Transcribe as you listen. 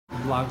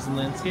Vlogs and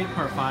Landscape,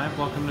 Part 5.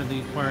 Welcome to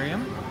the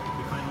aquarium. We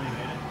finally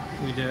made it.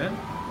 We did.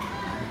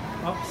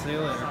 Oh, see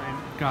you later.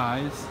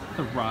 Guys,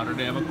 the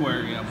Rotterdam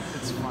Aquarium.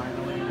 It's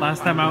finally...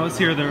 Last time I was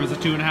here, there was a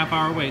 2.5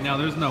 hour wait. Now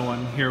there's no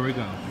one. Here we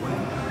go.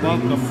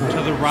 Welcome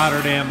to the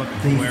Rotterdam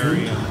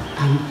Aquarium.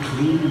 And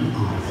clean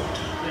art,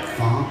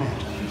 far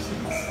better.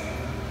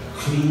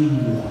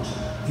 Clean water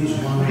is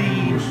one of the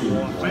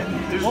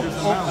most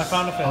important. I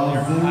found a failure.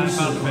 I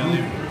found a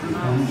failure.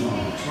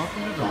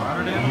 Welcome to the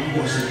Rotterdam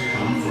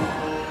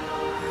Aquarium.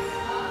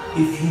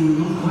 If you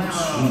look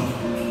upstream,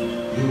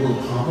 you will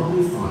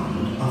probably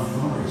find a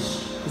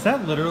forest. Is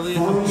that literally a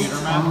computer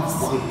map?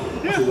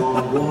 Yeah. Can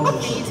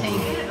you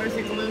take it, or is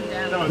it glued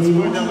down? No, it's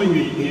glued down, but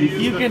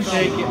You can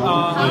take it.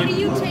 How do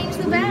you change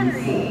the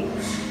battery?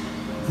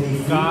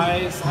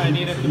 Guys, I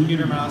need a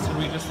computer mouse. Can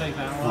we just take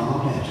that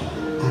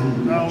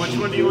one? No, which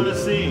one do you want to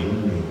see?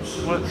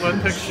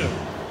 What picture?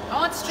 I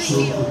want Street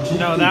View.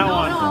 No, that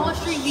one. No, I want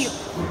Street View.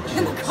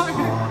 In the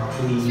corner.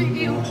 Street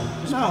View.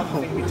 No, I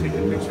think we take a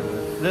picture of it.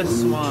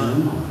 This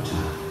one.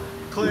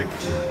 Click.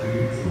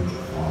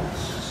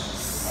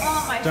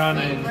 Oh, my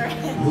Stunning.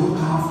 favorite. Look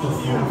after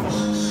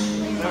forests.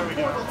 There we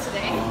go. Portal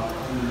today.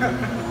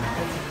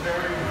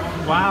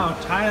 Wow,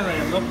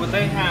 Thailand, look what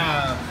they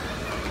have.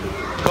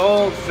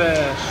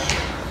 Goldfish.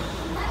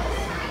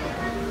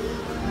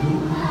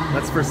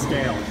 That's for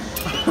scale.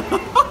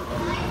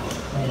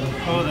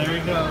 Oh, there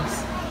he goes.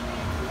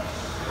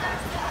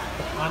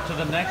 On to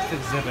the next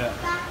exhibit.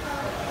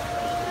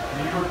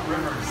 New York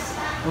rivers.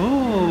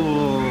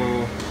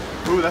 Ooh.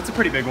 Ooh, that's a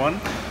pretty big one.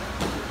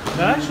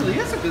 That actually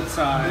is a good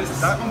size.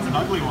 That one's an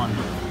ugly one.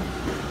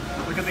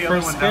 Look at the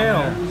other one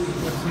scale. down there.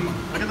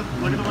 Look at the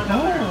one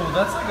down there. Oh,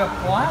 that's like a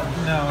plat.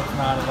 No, it's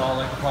not at all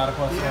like a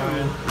platypus.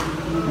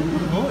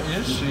 Who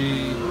is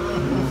she?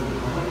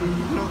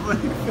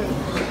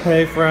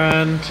 Hey,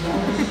 friend.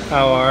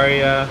 How are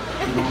ya?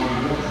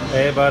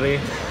 Hey, buddy.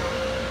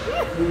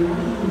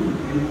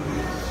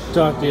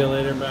 Talk to you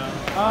later, Bow.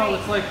 Oh,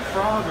 it's like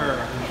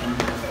Frogger.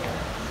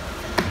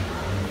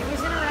 It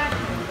was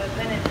interactive, but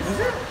then it... Is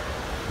it?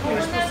 Well,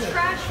 when that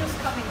trash was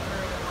coming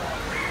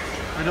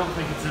through. I don't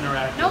think it's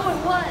interactive. No,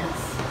 it was.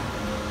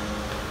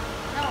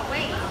 No,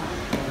 wait.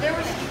 There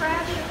was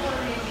trash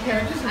floating.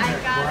 Yeah, just I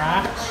got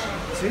trash.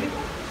 it. See?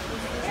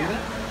 See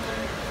that?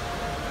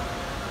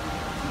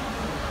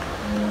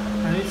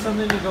 I need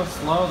something to go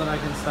slow that I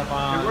can step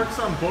on. It works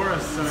on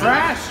Boris.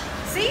 Trash!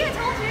 See, I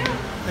told you.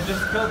 I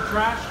just killed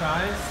trash,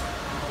 guys.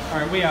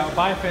 Alright, we out.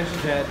 Bye, fish.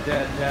 Dead,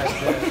 dead, dead,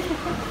 dead.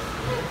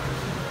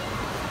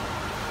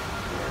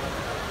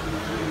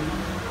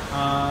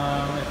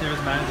 If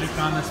there's magic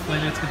on this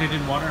planet that's contained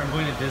in water, I'm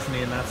going to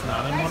Disney and that's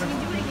not in Guys, water. you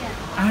can do it again.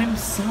 I'm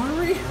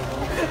sorry.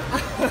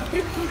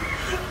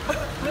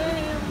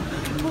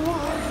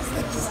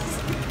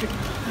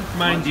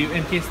 Mind you,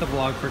 in case the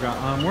vlog forgot,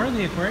 we're in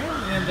the aquarium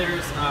and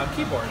there's a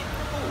keyboard.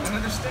 I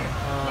understand.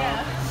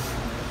 Yeah.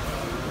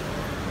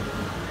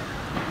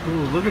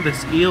 Ooh, look at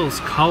this eel's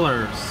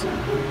colors.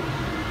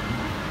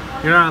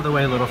 Get out of the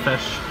way, little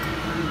fish.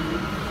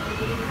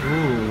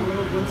 Ooh.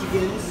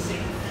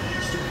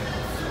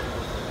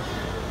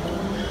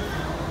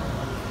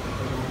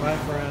 My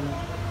friend.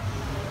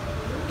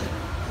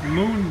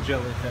 Moon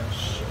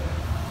jellyfish.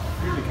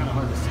 Really kind of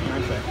hard to see,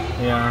 aren't they?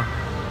 Yeah.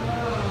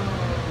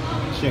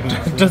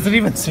 Does it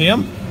even see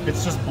him?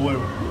 It's just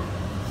blue.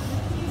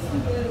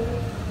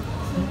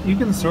 You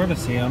can sort of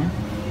see him.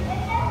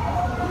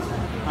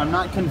 I'm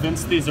not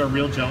convinced these are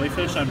real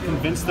jellyfish. I'm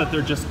convinced that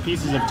they're just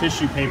pieces of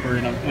tissue paper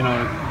in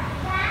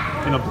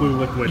a blue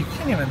liquid. You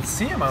can't even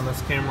see him on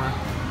this camera.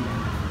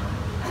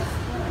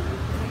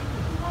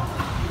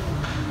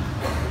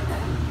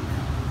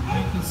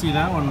 You can see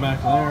that one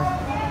back there.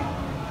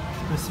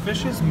 This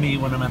fish is me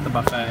when I'm at the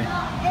buffet.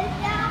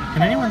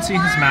 Can anyone see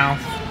his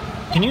mouth?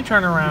 Can you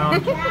turn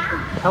around?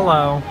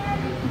 Hello.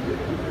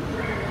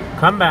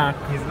 Come back.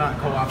 He's not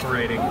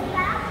cooperating.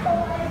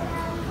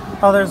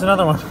 Oh, there's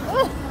another one.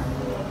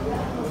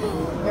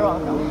 You're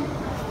welcome.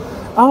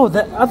 Oh,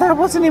 that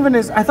wasn't even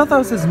his. I thought that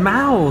was his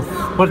mouth.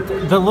 But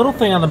the little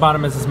thing on the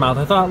bottom is his mouth.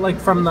 I thought like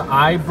from the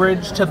eye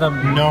bridge to the.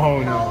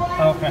 No.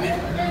 Okay.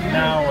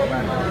 Now we're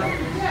back.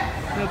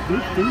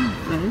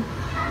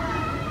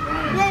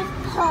 There's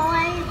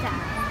poison.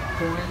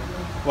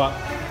 What?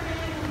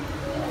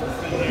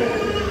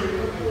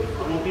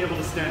 I won't be able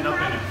to stand up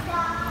in it.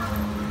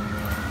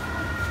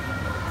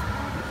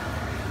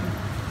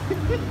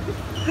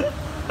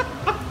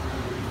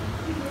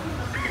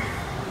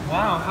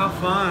 Wow, how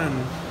fun.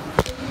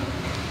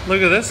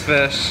 Look at this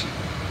fish.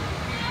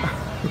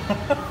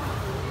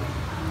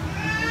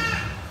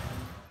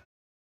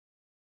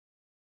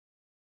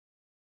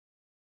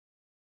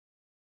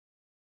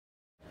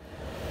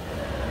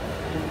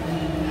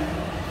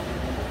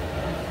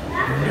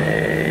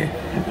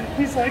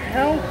 He's like,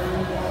 help!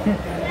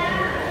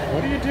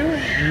 What are you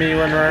doing? Me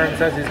when Ryan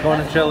says he's going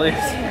to Chili's.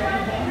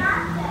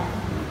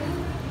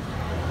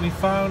 We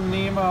found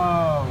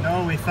Nemo.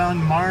 No, we found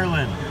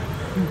Marlin.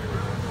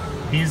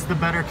 He's the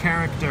better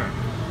character.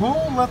 Who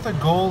let the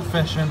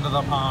goldfish into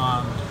the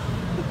pond?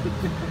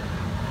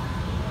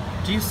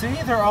 Do you see?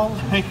 They're all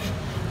like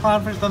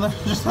clownfish, then they're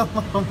just a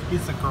little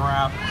piece of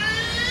crap.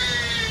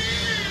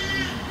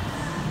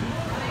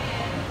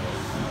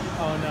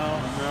 Oh no.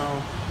 No.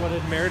 What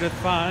did Meredith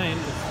find?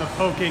 It's the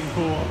poking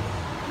pool.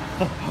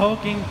 The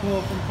poking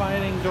pool from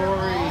Finding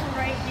Dory. All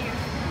right here.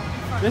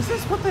 This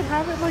is what they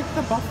have at like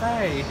the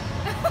buffet.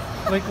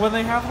 Like when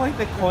they have like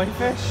the koi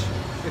fish.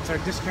 It's our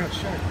discount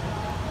shark.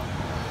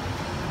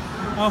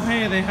 Oh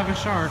hey, they have a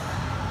shark.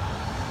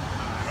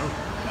 Oh,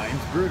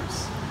 name's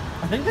Bruce.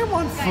 I think they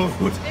want Guys,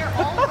 food. they're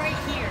all right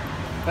here.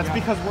 That's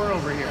because we're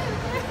over here.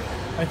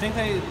 I think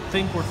they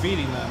think we're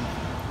feeding them,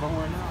 but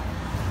we're not.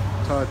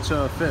 Touch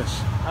a fish.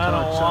 I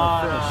don't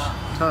wanna.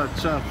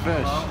 Touch a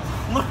fish.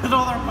 Look at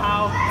all their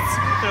mouths.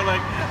 They're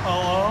like,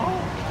 hello?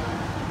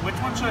 Which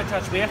one should I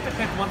touch? We have to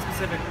pick one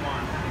specific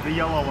one. The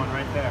yellow one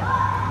right there.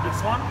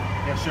 This one?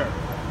 Yeah, sure.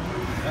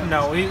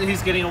 No,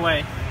 he's getting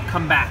away.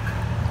 Come back.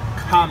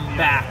 Come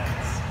back.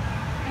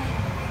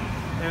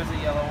 There's a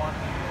yellow one.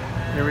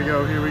 Here we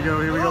go, here we go,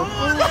 here we go.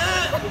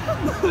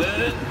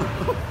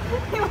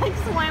 He like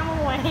swam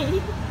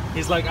away.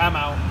 He's like, I'm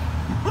out.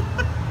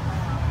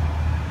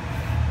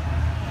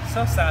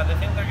 So sad. They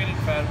think they're getting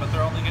fed, but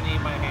they're only going to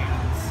eat my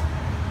hands.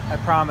 I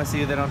promise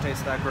you they don't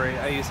taste that great.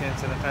 I use hand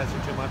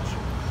sanitizer too much.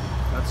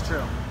 That's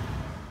true.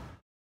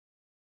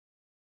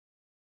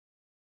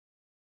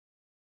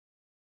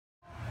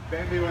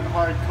 Bambi went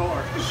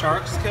hardcore.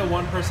 Sharks kill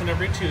one person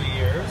every 2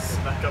 years.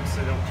 Back up so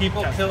they don't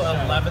People cast kill a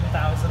shadow.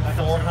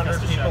 11,400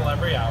 Cast a people shadow.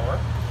 every hour.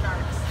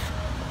 Sharks.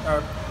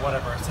 Or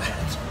whatever it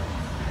said.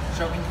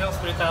 Choking kills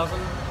 3,000.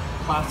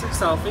 Plastic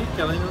selfie,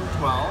 killing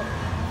 12.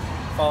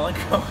 Falling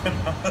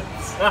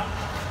coconuts.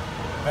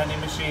 Vending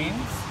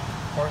machines.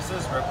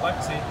 Horses, rip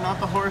Lexi. Not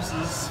the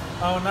horses.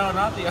 Oh no,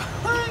 not the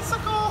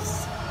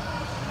icicles.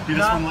 Do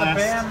this Not one the last.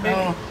 Bambi.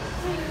 Oh.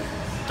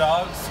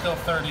 Dogs kill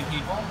 30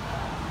 people.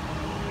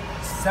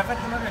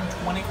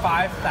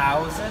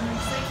 725,000. They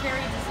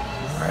carry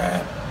disease.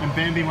 Rip. And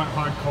Bambi went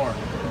hardcore.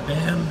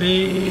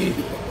 Bambi.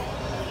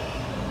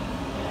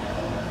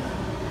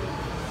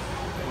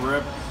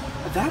 Rip.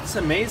 That's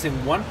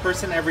amazing. One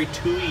person every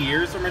 2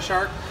 years from a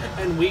shark,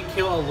 and we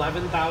kill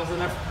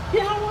 11,000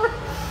 every hour.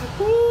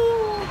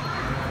 Woo.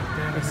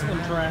 This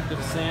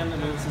interactive sand that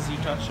moves as you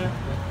touch it.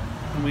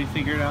 And we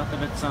figured out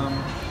that it's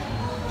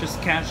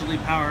just casually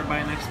powered by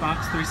an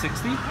Xbox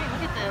 360. Wait,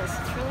 look at this.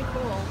 It's really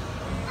cool.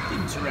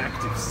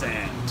 Interactive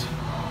sand.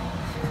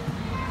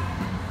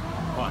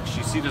 Watch,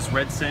 you see this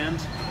red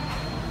sand?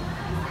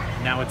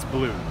 Now it's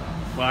blue.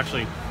 Well,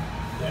 actually,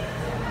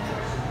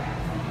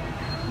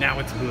 now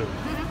it's blue.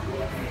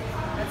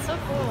 That's so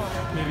cool.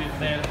 Maybe if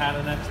they had had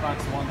an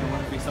Xbox One, there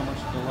wouldn't be so much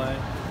delay.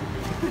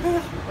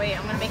 Wait,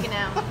 I'm gonna make it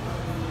now.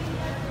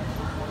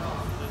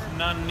 There's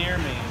none near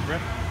me.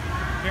 Rip.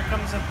 Here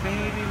comes a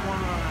baby one.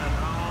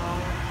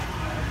 Oh,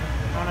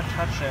 I want to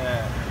touch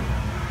it.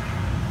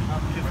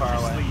 I'm too far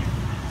away.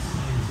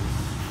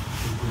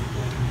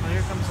 Oh,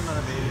 here comes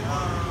another baby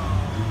one.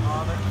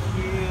 Oh, they're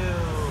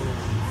cute.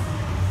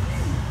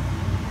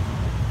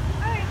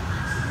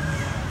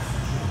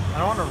 I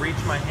don't want to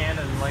reach my hand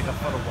in like a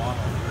foot of water.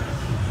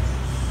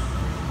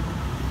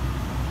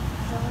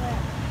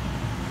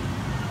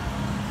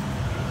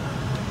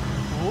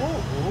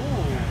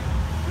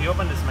 Ooh. He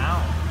opened his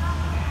mouth.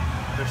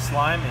 They're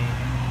slimy.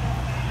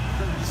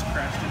 They just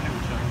crashed into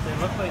each other. They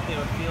look like they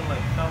would feel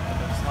like felt, but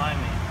they're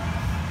slimy.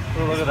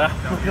 Oh, look at that.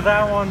 Look at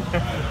that one.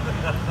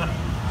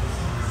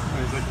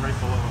 He's like right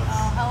below us.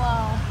 Oh,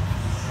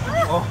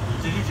 hello. Oh,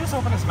 did he just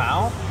open his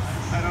mouth?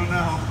 I don't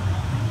know.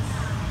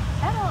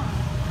 Hello.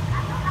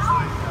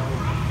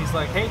 He's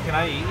like, hey, can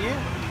I eat you?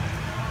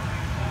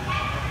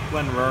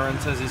 When Roran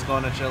says he's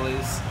going to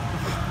Chili's.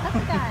 That's the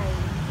guy.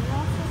 You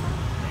want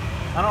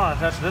I don't want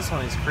to touch this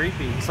one. He's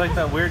creepy. He's like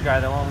that weird guy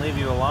that won't leave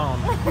you alone.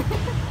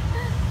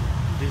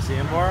 Do you see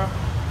him, Bora?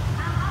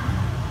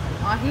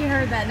 Oh, he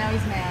heard that. Now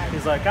he's mad.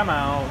 He's like, I'm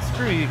out.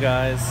 Screw you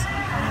guys.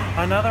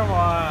 Another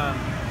one.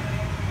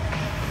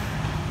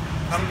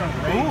 Ooh,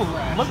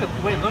 look at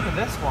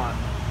this one.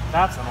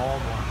 That's an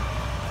old one.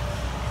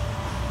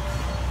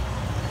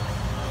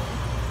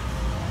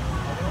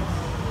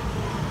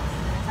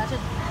 Touch it.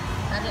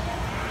 Touch it.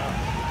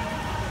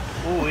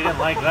 Ooh, we didn't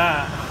like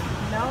that.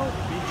 No.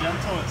 Be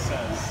gentle, it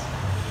says.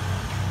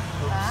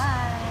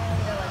 Bye.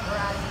 They're like,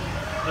 we're out of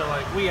here. They're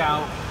like, we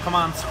out. Come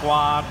on,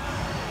 squad.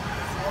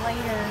 See you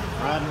later.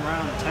 Riding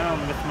around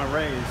town with my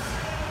rays.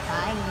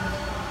 Bye.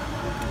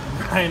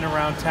 Riding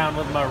around town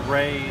with my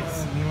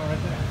rays. Nemo right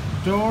there.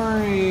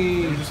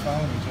 Dory. They're just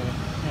following each other.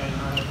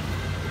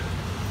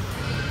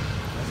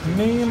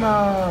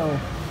 Nemo.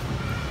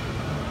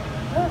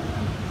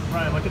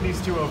 Ryan, look at these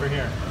two over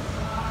here.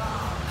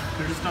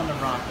 They're just on the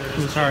rock. They're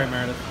just Sorry,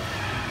 Meredith.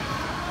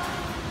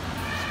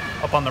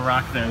 up on the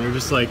rock there. They're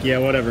just like, yeah,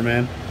 whatever,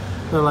 man.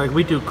 They're like,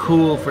 we do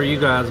cool for you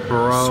guys,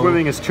 bro.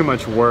 Swimming is too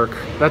much work.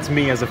 That's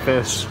me as a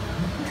fish.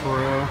 True.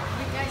 Wait,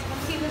 guys, come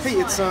see this Hey,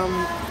 one. it's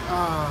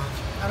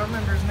I don't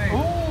remember his name.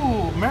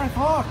 Ooh, Meredith,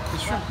 look.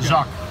 It's shrimp.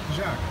 Jacques.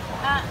 Jacques.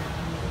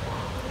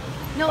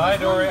 No, Bye,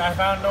 this Dory. one. I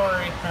found Dory.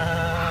 Over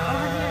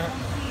here, come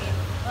see.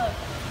 Look.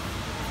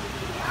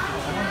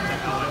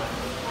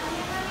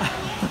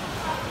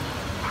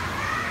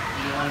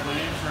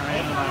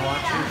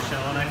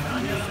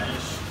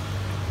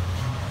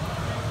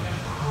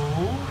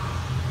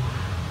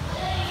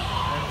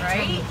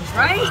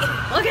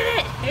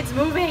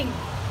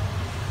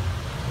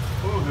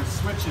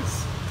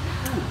 switches.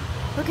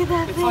 Look at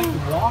that It's thing.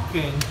 like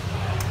walking.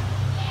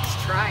 It's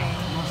trying.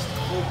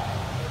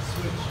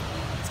 Switch.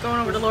 It's going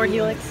over to Lord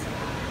Helix.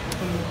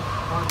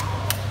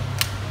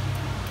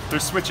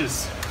 There's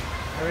switches.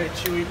 All right,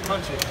 Chewy,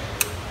 punch it.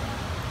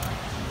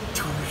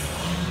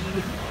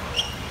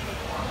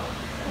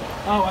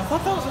 Oh, I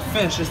thought that was a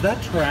fish. Is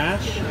that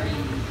trash?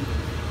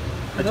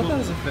 I thought that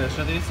was a fish.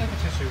 I think it's like a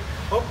tissue.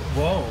 Oh,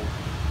 whoa.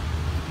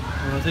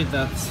 I don't think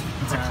that's...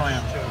 It's a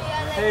clam.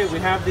 Hey, we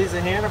have these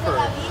in Hannaford.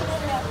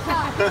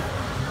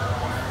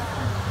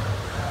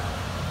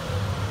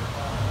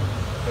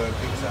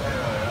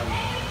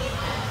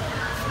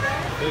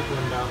 Big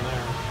one down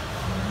there.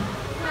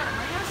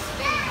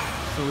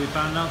 So we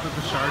found out that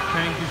the shark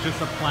tank is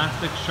just a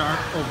plastic shark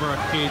over a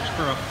cage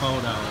for a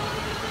photo.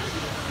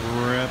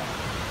 Rip.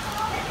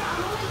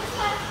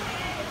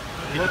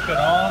 Look at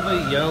all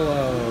the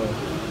yellow.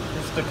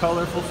 It's the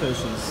colorful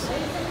fishes.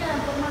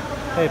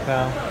 Hey,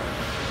 pal.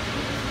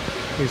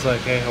 He's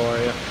like, hey, how are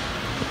you?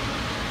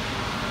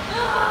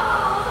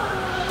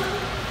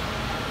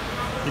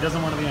 He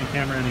doesn't want to be on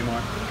camera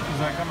anymore. He's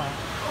like, come on.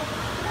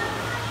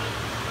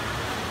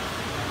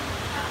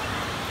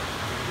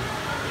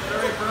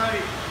 Very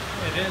bright.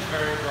 It is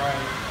very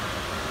bright.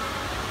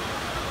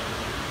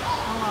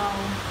 Hello.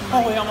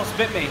 Oh, he almost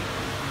bit me.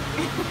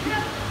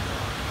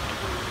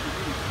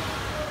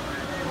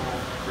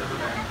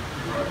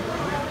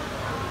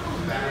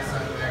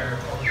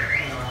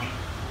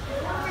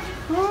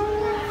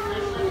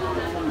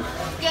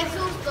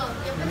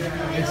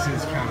 This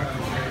is kind of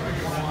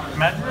cool.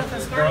 Imagine if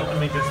this girl can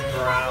make us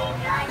drown.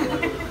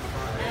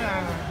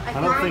 I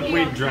don't think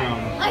we'd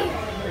drown.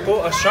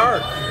 Well, a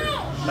shark.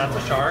 That's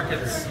a shark.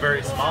 It's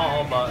very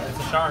small, but it's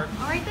a shark.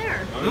 Oh, right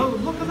there. Oh,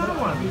 look at that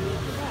one.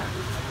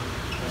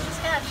 She's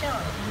kind of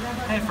chilling.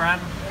 Hey,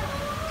 friend.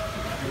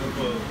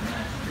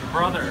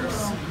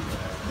 Brothers.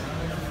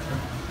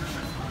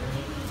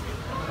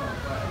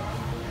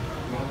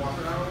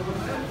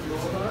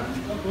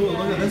 Ooh,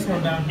 look at this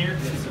one down here.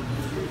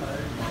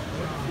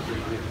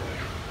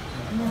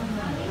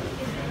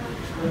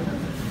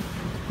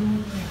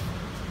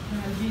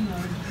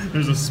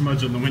 There's a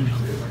smudge on the window.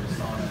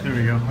 There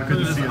we go. I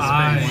couldn't see his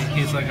face.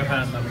 He's like, I've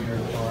had enough of your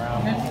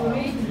around.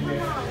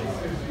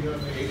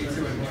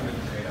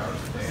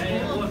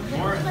 Hey, look,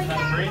 more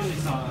that Brady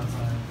saw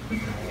outside.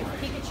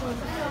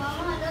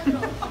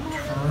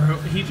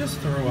 He just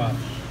threw up.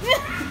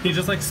 He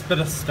just like spit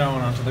a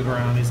stone onto the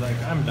ground. He's like,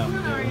 I'm done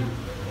with you.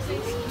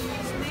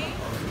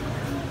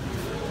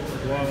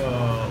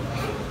 Whoa.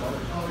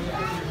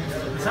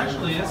 This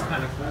actually is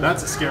kind of cool.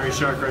 That's a scary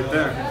shark right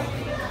there.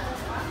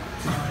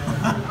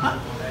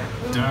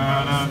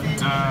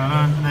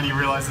 And then you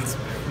realize it's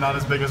not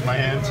as big as my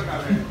hand.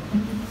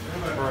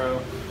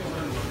 Bro.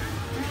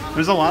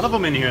 There's a lot of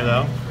them in here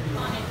though.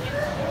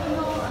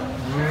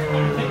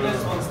 I think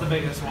this one's the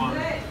biggest one.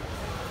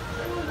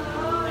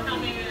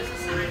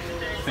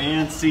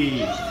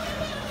 Fancy.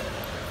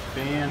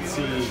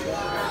 Fancy.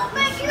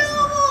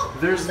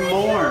 There's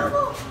more.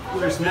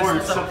 There's more.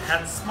 This is a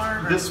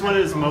PetSmart? This one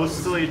is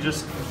mostly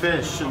just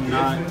fish and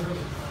not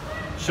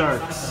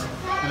sharks.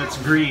 And it's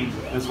green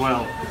as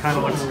well. It kind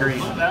of looks green.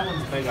 That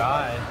one's big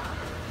eye.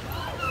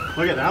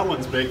 Look at that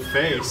one's big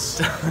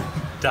face.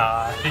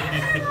 Die.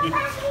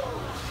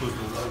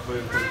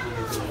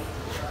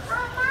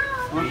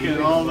 Look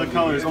at all the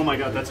colors. Oh my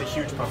god, that's a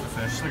huge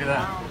pufferfish. Look at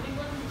that.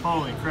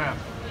 Holy crap.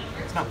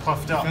 It's not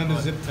puffed up. Found a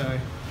but- zip tie.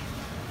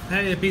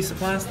 Hey, a piece of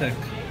plastic.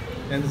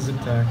 And a zip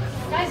tie.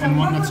 And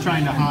one that's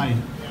trying to hide.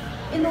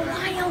 In the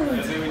wild.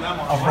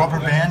 A rubber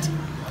band?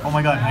 Oh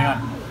my god, hang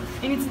on.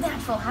 In its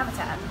natural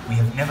habitat. We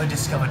have never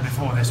discovered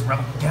before this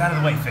rubber... Get out of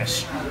the way,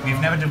 fish. We have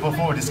never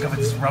before discovered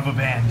this rubber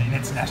band in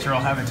its natural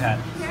habitat.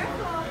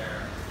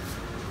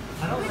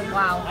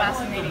 Wow,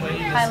 fascinating.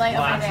 Highlight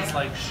of my Glass is day.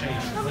 like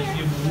shaped. Like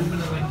you move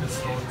and it like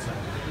distorts it.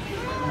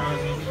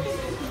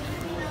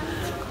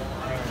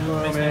 You know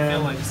what I mean? Makes me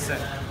feel like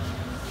sick.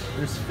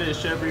 There's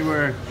fish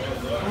everywhere.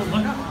 Oh,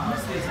 look how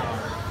close these are.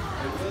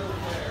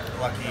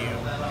 Lucky you.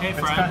 Hey, It's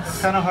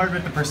friends. kind of hard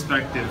with the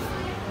perspective.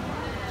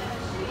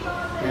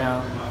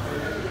 Yeah.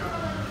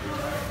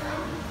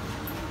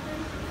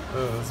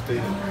 Oh, that's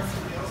big.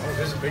 Oh,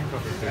 there's a big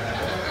puffer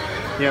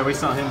fish. Yeah, we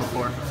saw him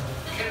before.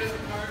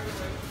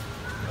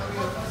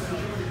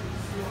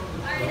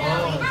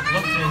 Oh,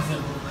 look,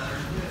 Jason.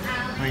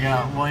 We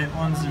got white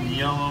ones and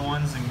yellow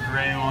ones and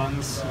gray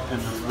ones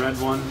and a red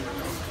one.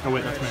 Oh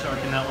wait, that's my shark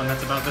in that one.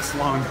 That's about this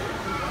long.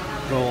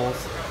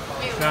 Goals.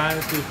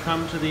 Guys, we've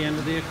come to the end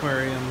of the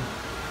aquarium.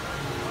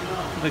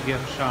 The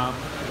gift shop.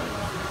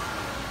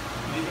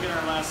 We need to get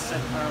our last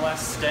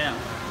stamp.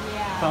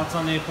 Thoughts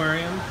on the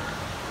aquarium?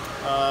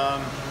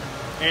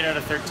 8 out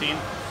of 13.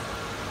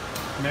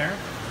 Mary?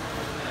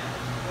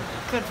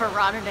 Good for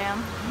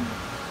Rotterdam.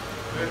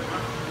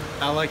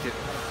 I like it.